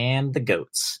barn and the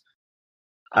goats.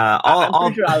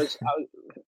 I'm pretty sure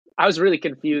I was really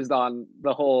confused on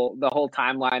the whole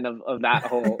timeline of that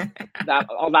whole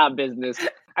all that business.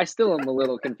 I still am a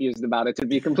little confused about it, to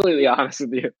be completely honest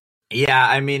with you. Yeah,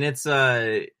 I mean it's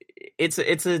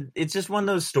just one of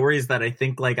those stories that I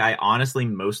think like I honestly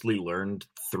mostly learned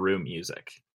through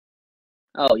music.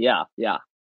 Oh yeah.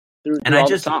 Through and all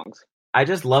the songs. I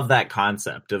just love that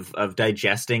concept of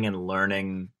digesting and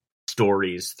learning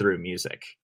stories through music.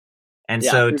 And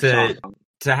so to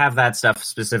have that stuff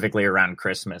specifically around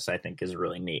Christmas, I think is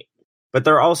really neat. But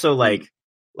they're also like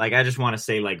I just want to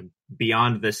say, like,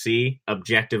 Beyond the Sea,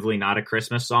 objectively not a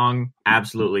Christmas song,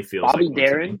 absolutely feels Bobby like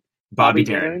Darin. Bobby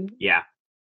Darin. Yeah.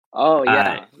 Oh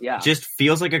yeah, yeah. Just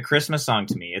feels like a Christmas song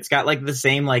to me. It's got like the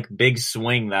same like big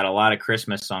swing that a lot of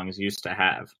Christmas songs used to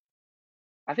have.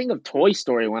 I think of Toy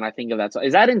Story when I think of that song.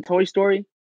 Is that in Toy Story?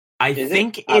 I don't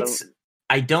think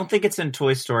it's in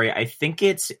Toy Story. I think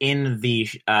it's in the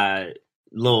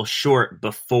little short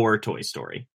before Toy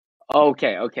Story.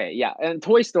 Okay, yeah. And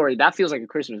Toy Story, that feels like a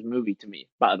Christmas movie to me,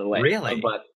 by the way. Really?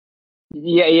 But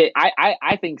yeah,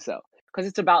 I think so. Because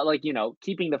it's about, like, you know,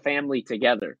 keeping the family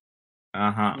together.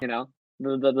 Uh-huh. You know,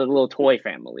 the little toy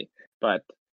family. But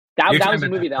that was a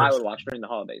movie that I would watch during the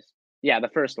holidays. Yeah, the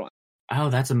first one. Oh,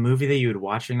 that's a movie that you would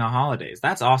watch during the holidays.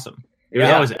 That's awesome. It was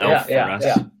always Elf for us.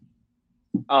 Yeah.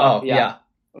 Oh, yeah.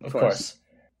 Of course.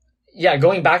 Yeah,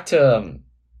 going back to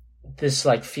this,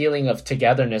 like, feeling of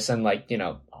togetherness and, like, you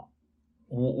know,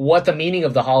 what the meaning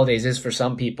of the holidays is for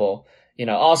some people. You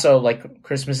know, also, like,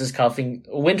 Christmas is cuffing.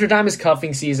 Wintertime is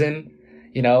cuffing season.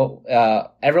 You know,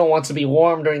 everyone wants to be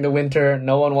warm during the winter.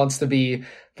 No one wants to be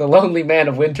the lonely man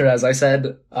of winter, as I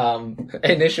said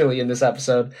initially in this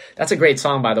episode. That's a great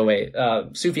song, by the way.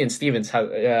 Sufjan Stevens has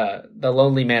The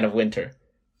Lonely Man of Winter.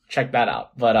 Check that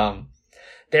out. But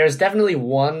there's definitely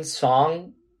one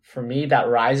song for me that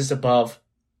rises above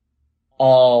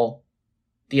all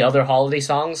the other holiday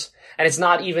songs. And it's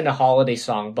not even a holiday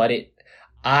song, but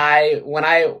when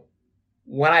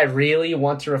I really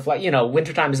want to reflect, you know,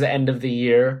 wintertime is the end of the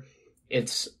year.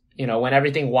 It's, you know, when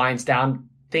everything winds down,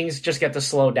 things just get to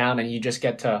slow down and you just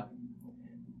get to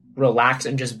relax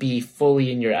and just be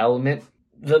fully in your element.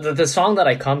 The song that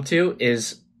I come to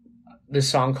is this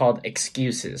song called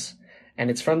Excuses. And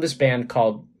it's from this band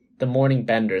called The Morning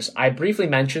Benders. I briefly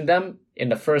mentioned them in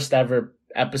the first ever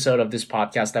episode of this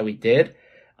podcast that we did.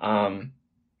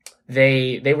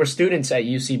 They were students at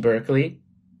UC Berkeley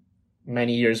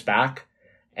many years back.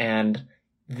 And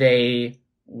they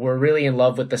were really in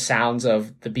love with the sounds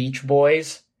of the Beach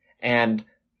Boys and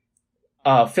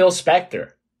Phil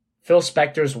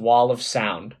Spector's Wall of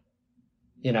Sound,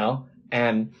 you know?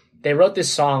 And they wrote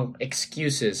this song,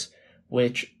 Excuses,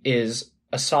 which is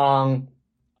a song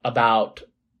about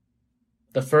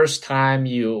the first time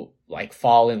you, like,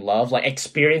 fall in love, like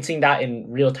experiencing that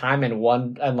in real time and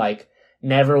like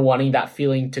never wanting that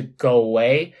feeling to go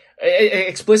away.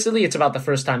 Explicitly, it's about the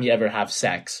first time you ever have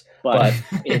sex, but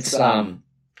it's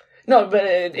no, but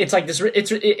it's like this.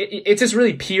 It's this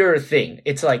really pure thing.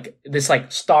 It's like this,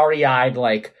 like, starry-eyed,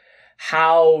 like,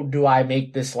 how do I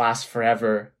make this last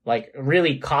forever? Like,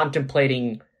 really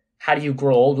contemplating how do you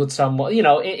grow old with someone. You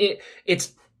know,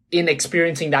 it's in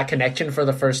experiencing that connection for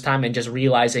the first time and just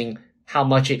realizing how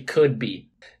much it could be.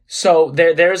 So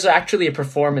there's actually a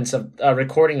performance of a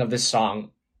recording of this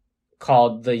song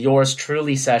called the Yours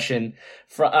Truly session.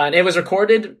 And it was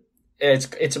recorded. It's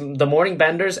the Morning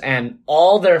Benders and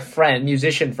all their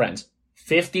musician friends,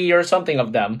 50 or something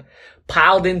of them,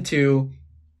 piled into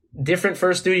different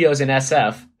first studios in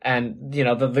SF. And, you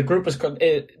know, the group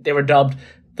they were dubbed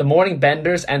the Morning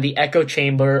Benders and the Echo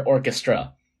Chamber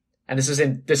Orchestra. And this is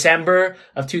in December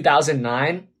of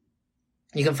 2009.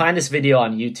 You can find this video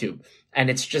on YouTube. And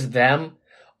it's just them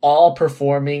all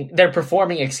performing. They're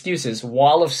performing Excuses,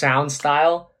 Wall of Sound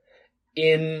style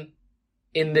in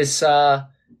this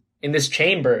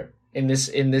chamber, in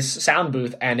this sound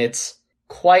booth. And it's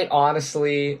quite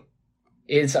honestly,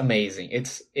 it's amazing.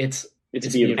 It's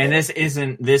beautiful. And this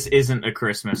isn't a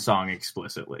Christmas song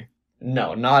explicitly.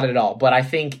 No, not at all. But I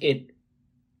think it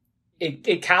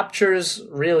captures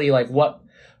really like what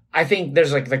I think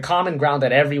there's like the common ground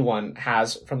that everyone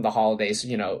has from the holidays,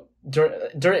 you know,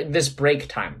 during this break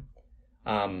time,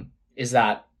 is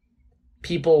that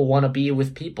people want to be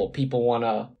with people. People want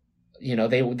to, you know,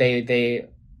 they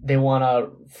want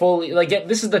to fully like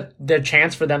this is the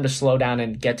chance for them to slow down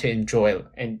and get to enjoy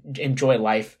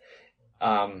life,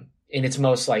 in its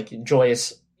most like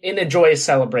joyous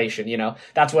celebration. You know,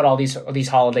 that's what all these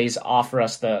holidays offer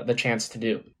us the chance to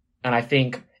do. And I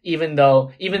think even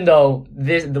though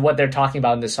what they're talking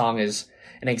about in this song is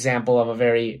an example of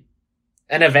an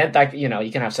event that, you know,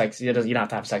 you can have sex. You don't have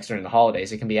to have sex during the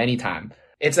holidays. It can be any time.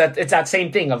 It's that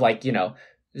same thing of like, you know,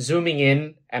 zooming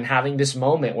in and having this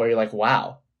moment where you're like,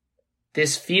 wow,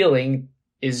 this feeling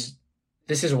this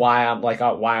is why I'm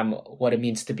what it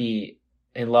means to be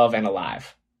in love and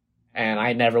alive. And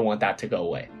I never want that to go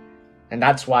away. And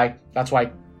that's why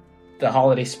the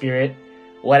holiday spirit,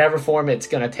 whatever form it's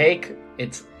going to take,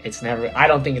 I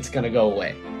don't think it's going to go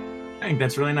away. I think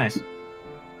that's really nice.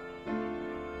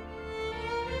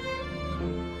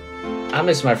 I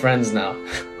miss my friends now.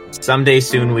 Someday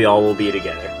soon we all will be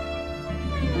together.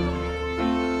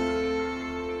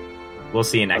 We'll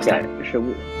see you next time.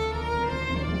 Sure.